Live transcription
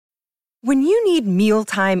When you need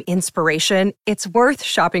mealtime inspiration, it's worth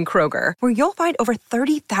shopping Kroger, where you'll find over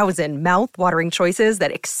 30,000 mouth-watering choices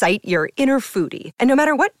that excite your inner foodie. And no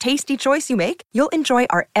matter what tasty choice you make, you'll enjoy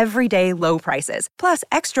our everyday low prices, plus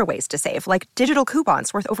extra ways to save, like digital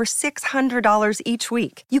coupons worth over $600 each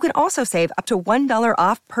week. You can also save up to $1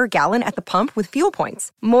 off per gallon at the pump with fuel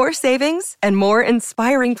points. More savings and more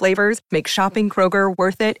inspiring flavors make shopping Kroger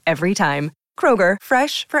worth it every time. Kroger,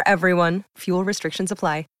 fresh for everyone. Fuel restrictions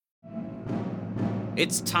apply.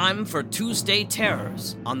 It's time for Tuesday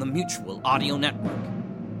Terrors on the Mutual Audio Network.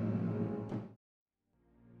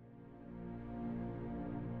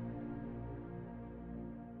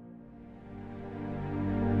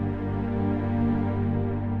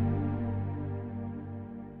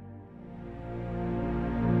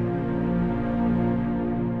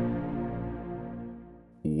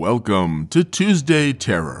 Welcome to Tuesday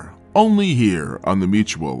Terror, only here on the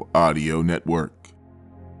Mutual Audio Network.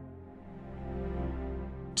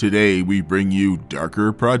 Today we bring you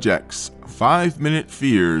Darker Projects, 5 Minute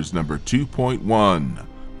Fears number 2.1,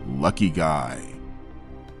 Lucky Guy.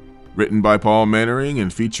 Written by Paul Mannering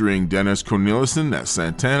and featuring Dennis Cornelissen as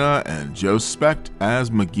Santana and Joe Specht as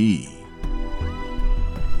McGee.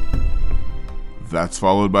 That's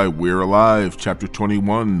followed by We're Alive, Chapter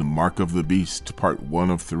 21, Mark of the Beast, Part 1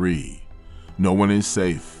 of 3. No one is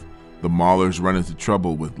safe. The Maulers run into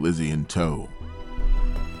trouble with Lizzie in tow.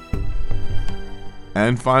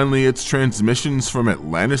 And finally, it's Transmissions from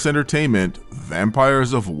Atlantis Entertainment,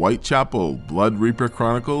 Vampires of Whitechapel, Blood Reaper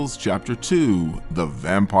Chronicles, Chapter 2, The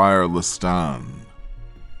Vampire Lestan.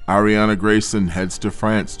 Ariana Grayson heads to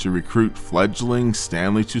France to recruit fledgling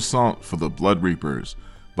Stanley Toussaint for the Blood Reapers,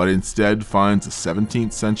 but instead finds a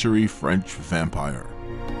 17th century French vampire.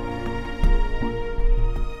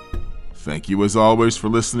 Thank you as always for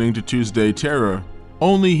listening to Tuesday Terror,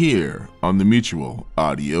 only here on the Mutual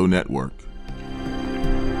Audio Network.